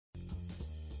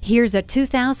Here's a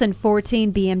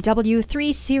 2014 BMW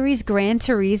 3 Series Gran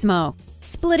Turismo.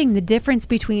 Splitting the difference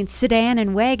between sedan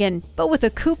and wagon, but with a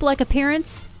coupe-like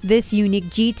appearance, this unique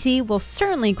GT will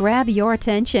certainly grab your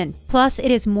attention. Plus,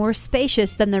 it is more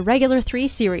spacious than the regular 3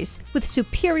 Series, with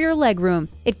superior legroom.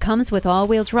 It comes with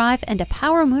all-wheel drive and a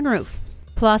power moonroof.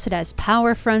 Plus, it has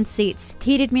power front seats,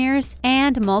 heated mirrors,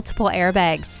 and multiple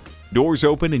airbags. Doors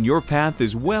open and your path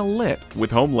is well lit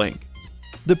with HomeLink.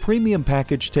 The premium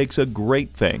package takes a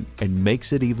great thing and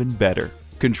makes it even better.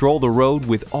 Control the road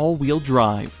with all-wheel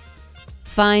drive.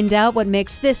 Find out what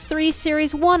makes this 3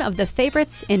 Series one of the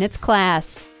favorites in its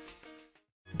class.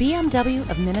 BMW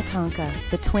of Minnetonka,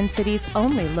 the Twin Cities'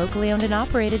 only locally owned and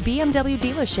operated BMW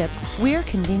dealership. We're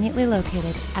conveniently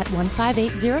located at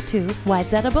 15802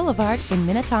 Wayzata Boulevard in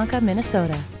Minnetonka,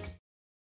 Minnesota.